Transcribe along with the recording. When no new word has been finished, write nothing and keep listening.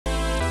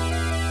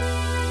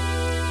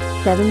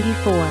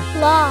74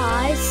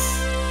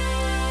 plus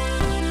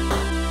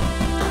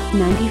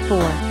 94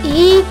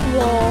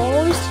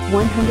 equals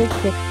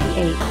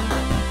 168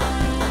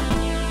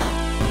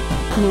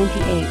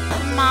 98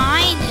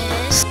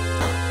 minus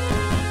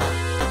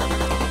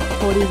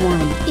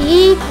 41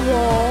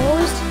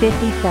 equals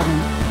 57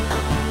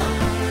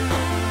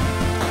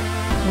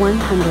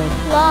 100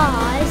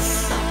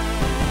 plus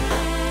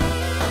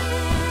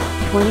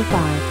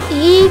 25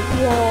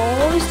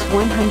 equals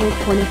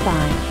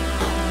 125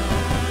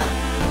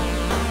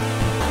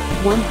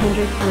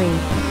 103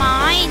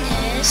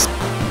 minus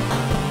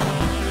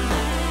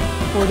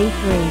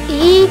 43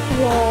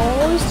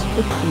 equals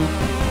 60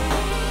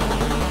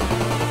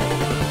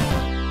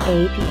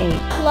 88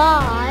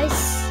 plus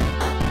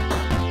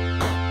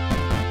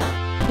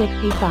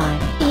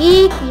 65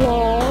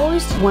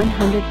 equals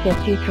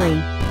 153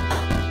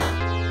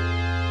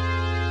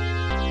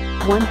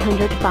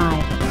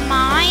 105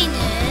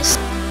 minus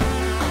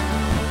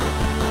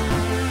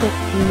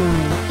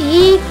 69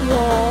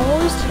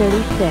 equals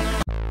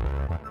 36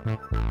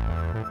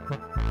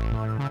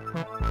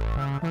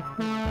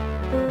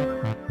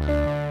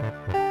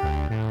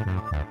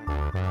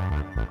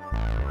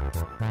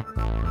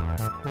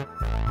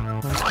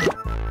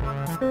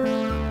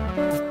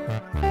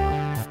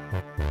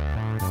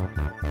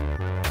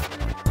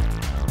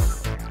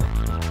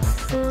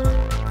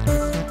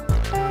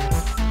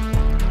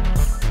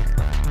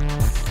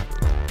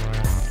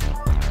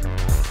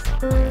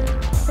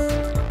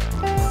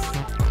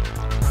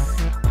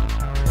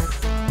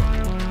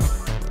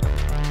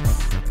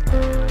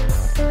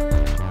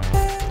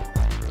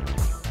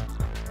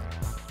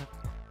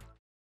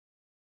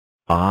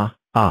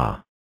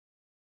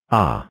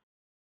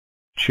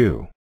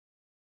 chew.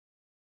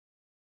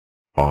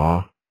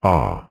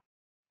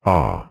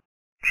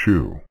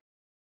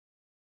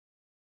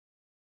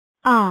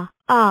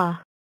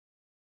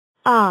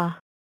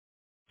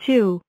 Chew. chew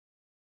Chew.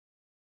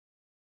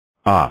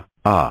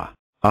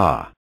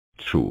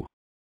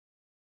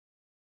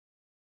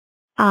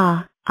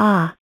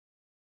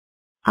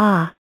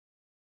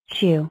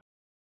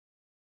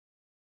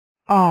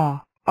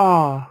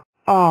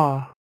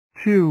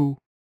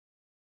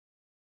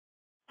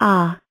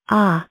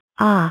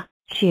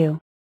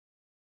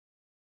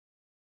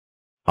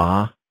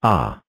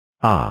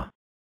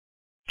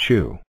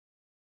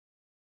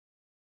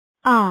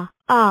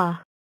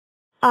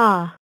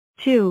 chew Chew. chew Chew.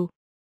 chew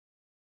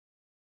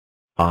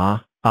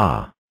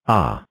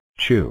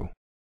Chew.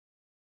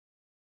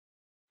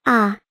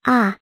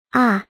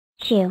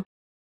 chew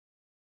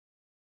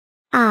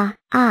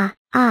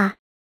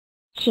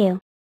chew.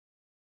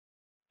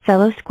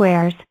 Fellow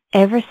squares,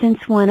 ever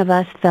since one of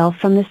us fell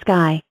from the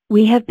sky,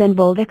 we have been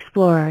bold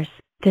explorers,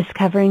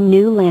 discovering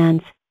new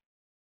lands,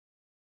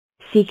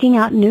 seeking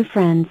out new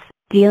friends,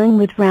 dealing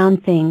with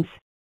round things.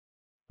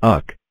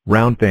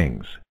 Round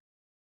things.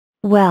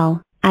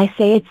 Well, I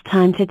say it's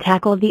time to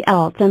tackle the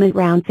ultimate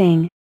round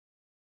thing.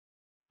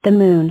 The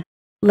moon.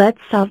 Let's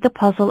solve the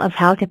puzzle of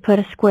how to put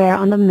a square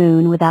on the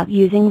moon without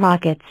using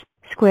rockets,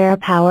 square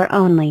power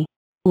only.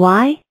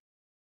 Why?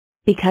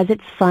 Because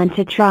it's fun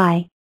to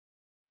try.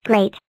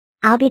 Great.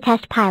 I'll be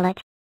test pilot.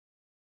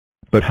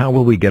 But how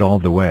will we get all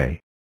the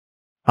way?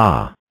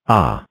 Achoo.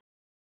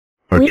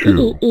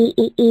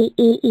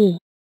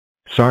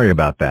 Sorry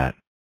about that.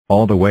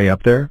 All the way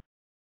up there?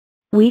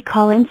 We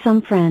call in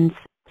some friends,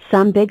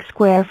 some big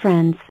square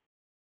friends.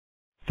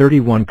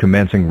 31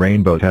 commencing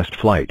rainbow test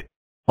flight.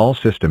 All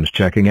systems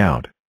checking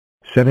out.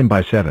 7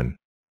 by 7.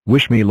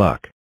 Wish me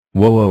luck.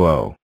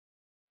 Whoa.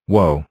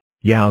 Whoa,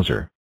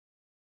 yowzer.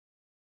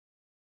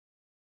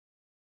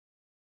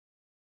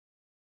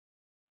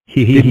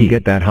 He didn't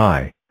get that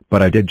high,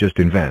 but I did just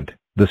invent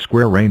the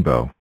square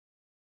rainbow.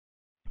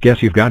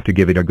 Guess you've got to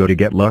give it a go to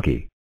get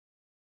lucky.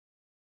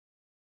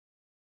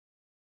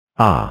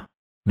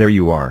 There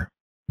you are.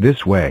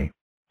 This way.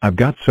 I've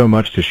got so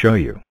much to show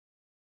you.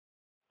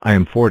 I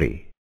am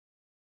 40.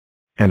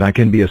 And I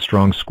can be a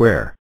strong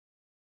square.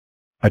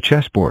 A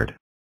chessboard.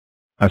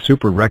 A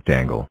super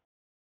rectangle.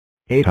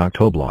 8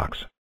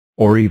 octoblocks.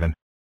 Or even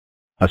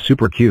a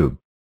super cube.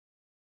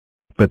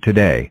 But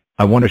today,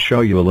 I want to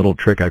show you a little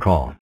trick I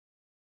call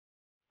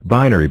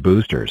binary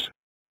boosters.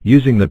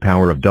 Using the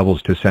power of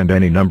doubles to send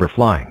any number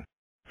flying.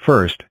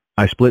 First,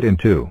 I split in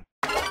 2.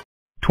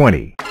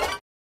 20.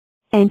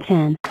 And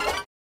 10.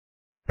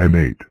 And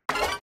 8.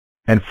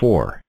 And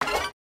 4.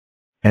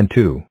 And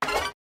 2.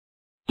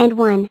 And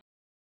 1.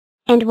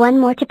 And one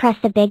more to press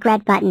the big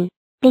red button.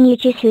 Then you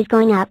choose who's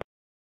going up.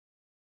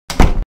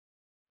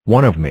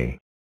 One of me.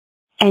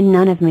 And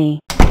none of me.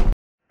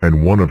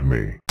 And one of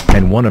me.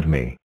 And one of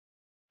me.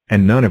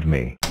 And none of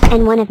me.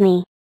 And one of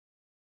me.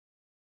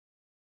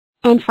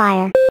 And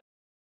fire.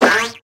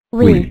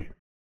 We.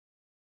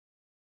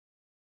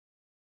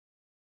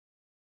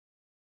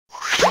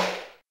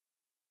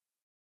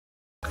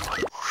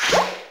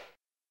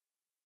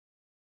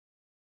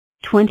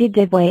 20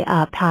 did way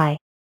up high.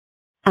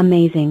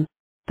 Amazing.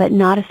 But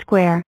not a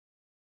square.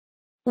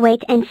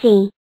 Wait and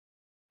see.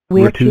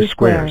 We're 2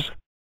 squares.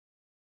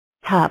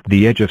 Top.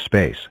 The edge of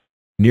space.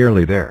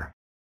 Nearly there.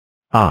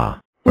 Ah,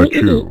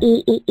 achoo.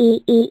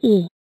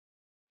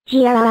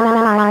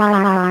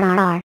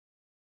 Grrrr.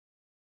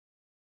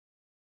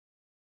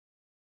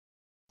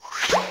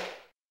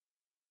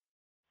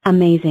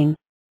 Amazing.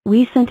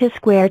 We sent a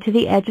square to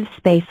the edge of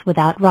space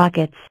without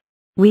rockets.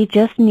 We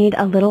just need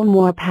a little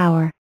more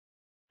power.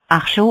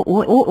 Achoo.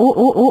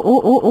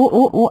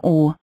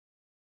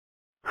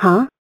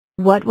 Huh?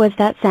 What was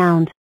that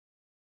sound?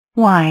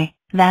 Why,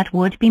 that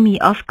would be me,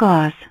 of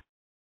course.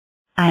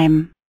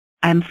 I'm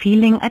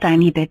feeling a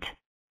tiny bit.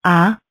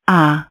 Oh.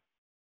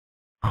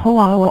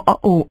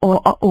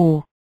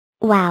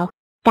 Wow,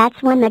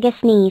 that's one mega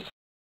sneeze.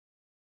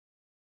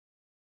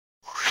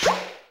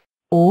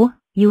 Oh,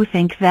 you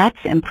think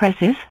that's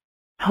impressive?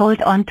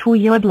 Hold on to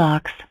your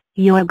blocks,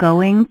 you're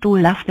going to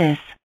love this.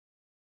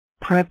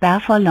 Prepare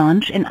for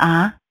launch in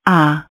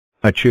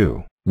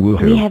Achoo,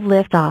 woohoo. We have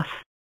liftoff.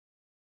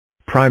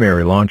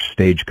 Primary launch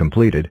stage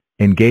completed,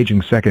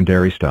 engaging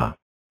secondary stop.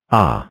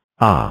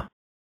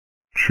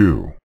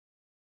 Choo.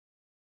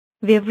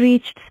 We've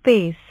reached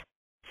space.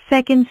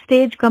 Second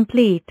stage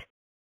complete.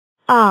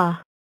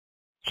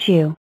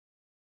 Choo.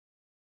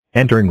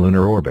 Entering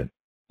lunar orbit.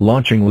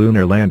 Launching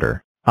lunar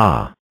lander.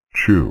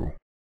 Choo.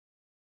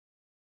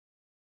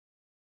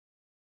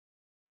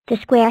 The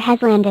square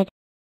has landed.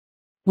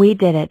 We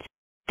did it.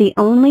 The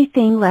only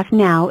thing left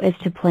now is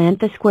to plant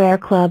the Square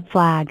Club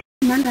flag.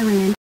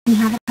 Numberland, we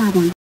have a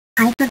problem.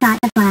 I forgot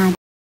the flag.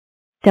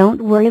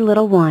 Don't worry,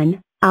 little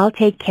one, I'll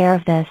take care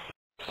of this.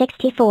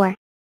 64.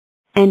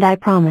 And I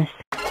promise.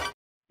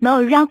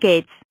 No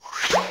rockets.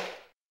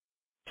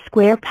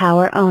 Square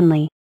power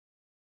only.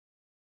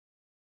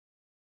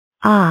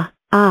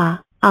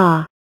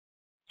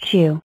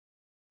 Choo.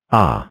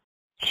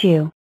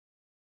 Choo.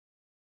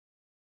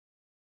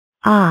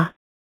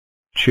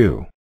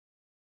 Choo.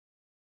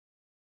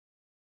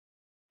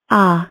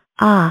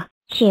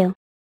 Choo.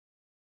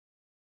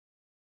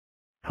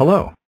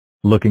 Hello.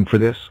 Looking for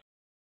this?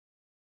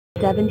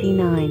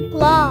 79.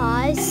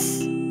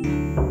 Plus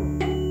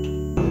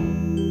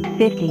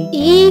 50.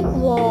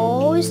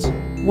 equals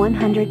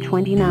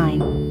 129.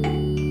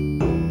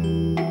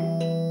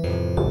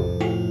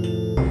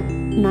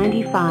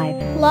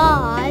 95.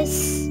 plus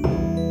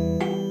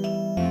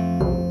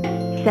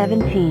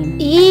 17.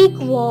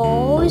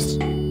 equals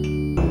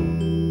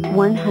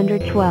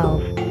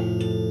 112.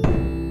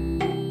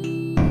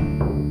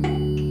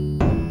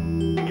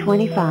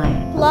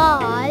 25.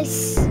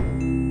 plus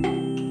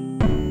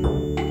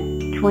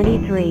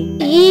 23.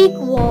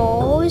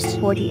 equals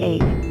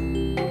 48.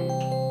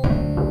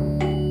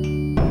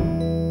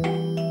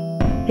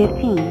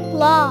 15.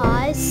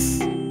 plus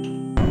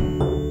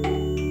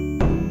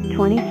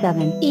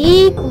 27.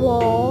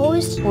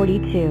 equals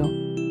 42.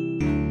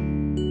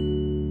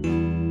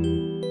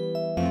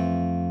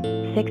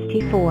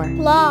 64.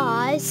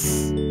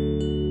 plus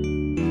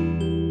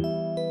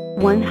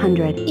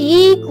 100.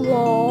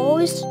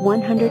 equals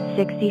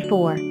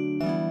 164.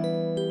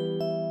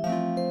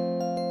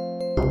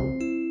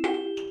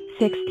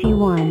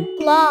 61.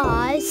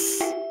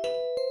 plus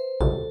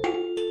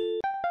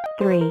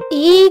 3.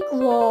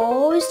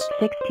 equals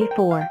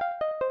 64.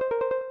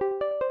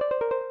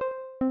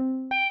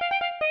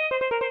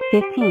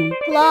 15.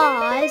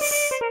 plus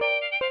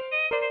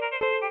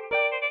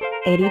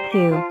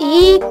 82.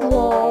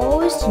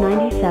 equals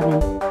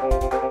 97.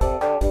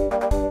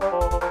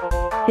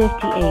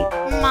 58.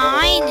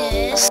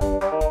 minus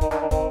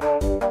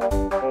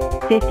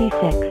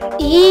 56.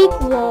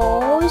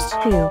 equals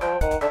 2.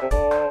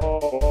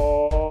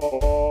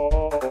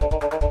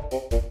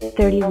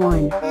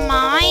 31.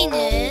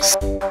 minus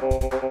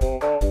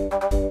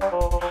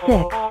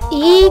 6.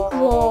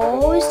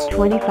 equals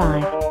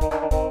 25.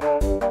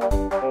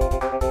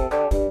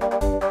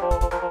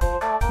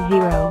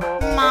 0.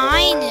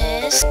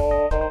 minus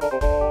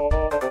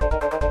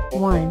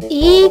 1.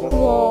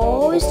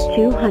 equals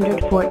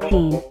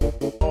 214.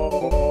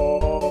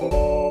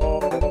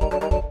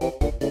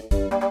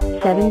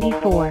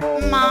 74.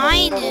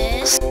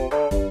 minus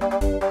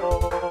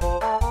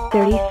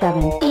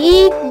 37.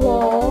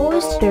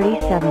 equals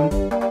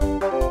 37.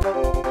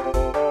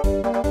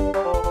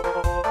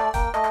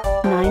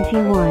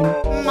 91.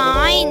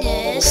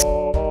 minus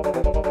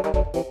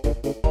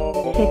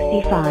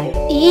 65.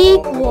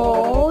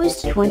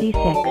 equals 26.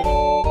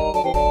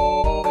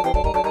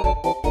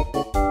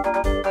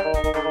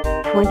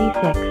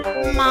 26.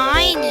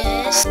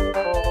 minus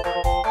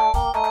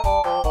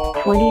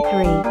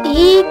 23.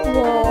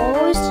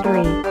 equals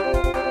 3.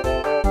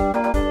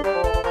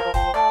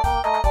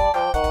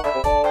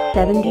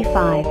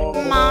 75.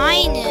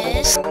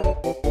 minus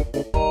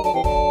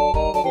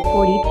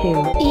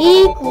 42.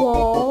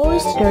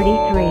 equals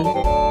 33.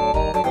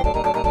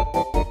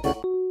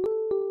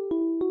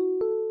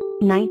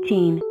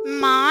 19.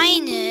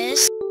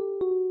 minus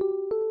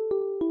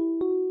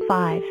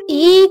 5.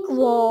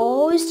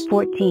 equals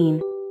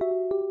 14.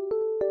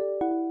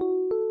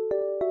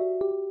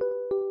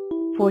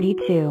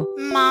 42.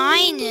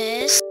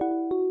 minus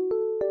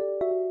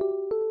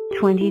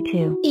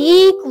 22.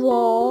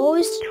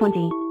 equals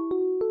 20.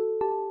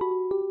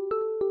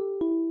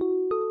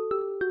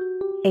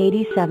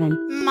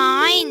 87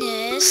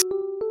 minus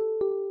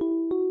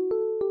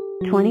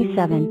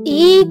 27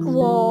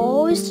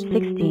 equals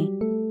 60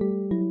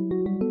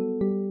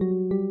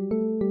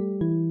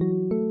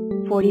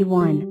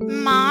 41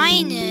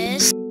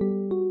 minus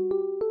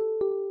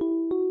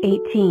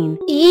 18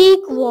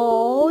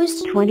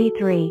 equals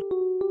 23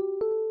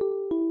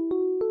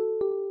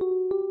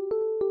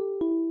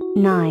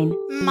 9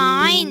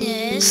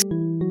 minus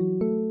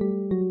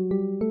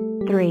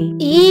 3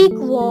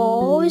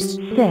 equals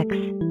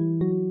 6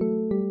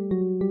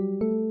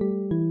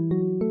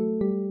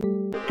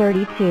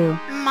 32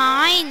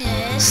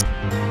 minus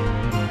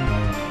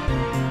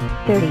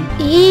 30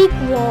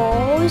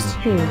 equals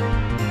 2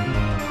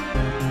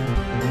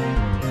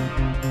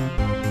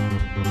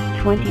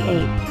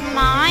 28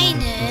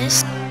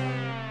 minus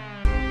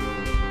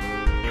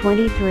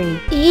 23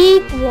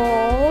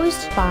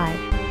 equals 5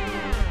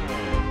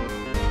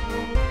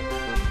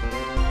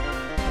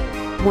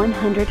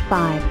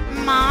 105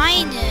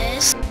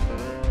 minus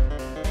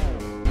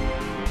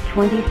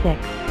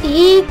 26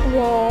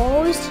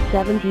 equals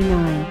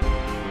 79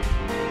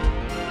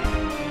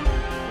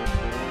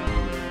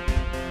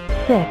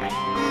 6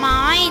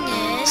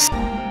 minus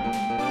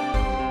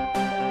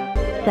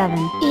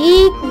 7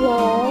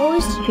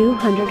 equals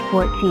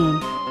 214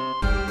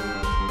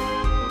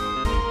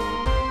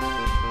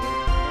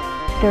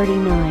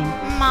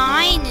 39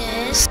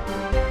 minus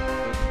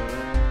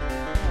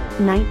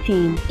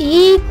 19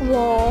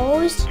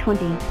 equals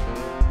 20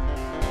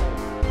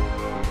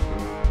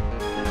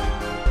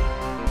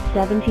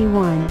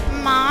 71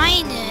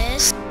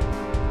 minus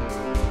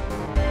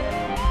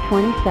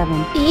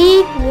 27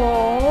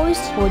 equals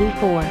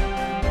 44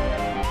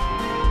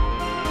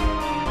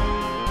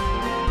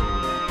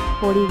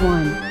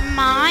 41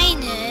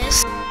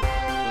 minus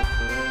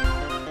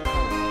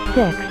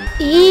 6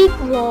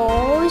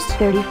 equals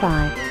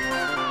 35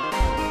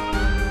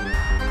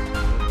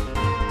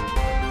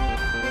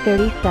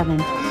 37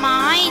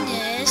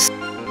 minus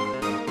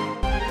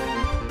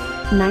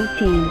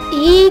 19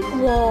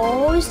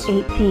 equals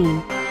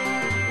 18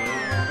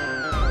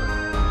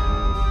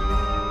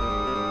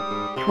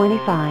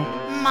 25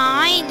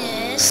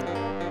 minus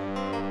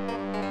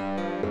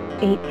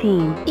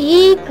 18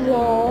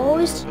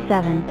 equals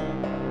 7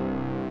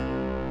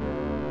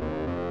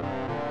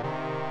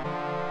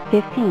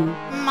 15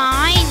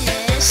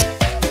 minus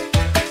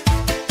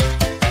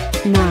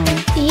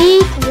 9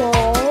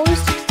 equals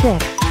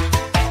 6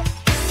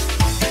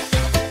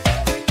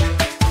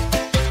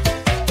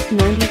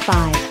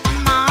 95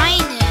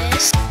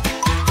 minus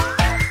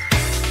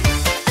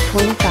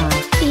 25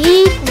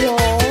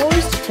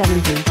 equals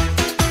 70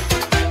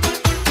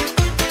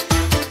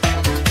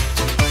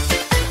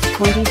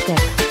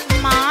 26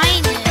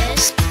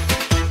 minus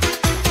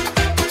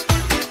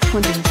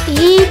 20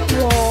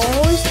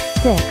 equals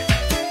 6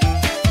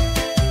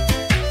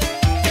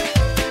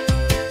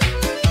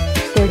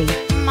 30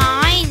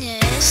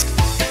 minus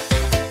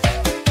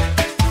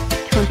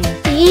 20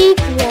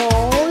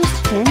 equals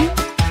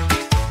 10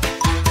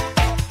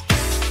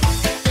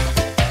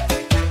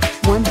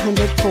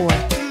 104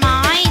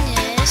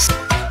 minus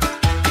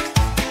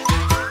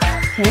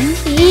 10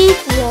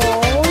 equals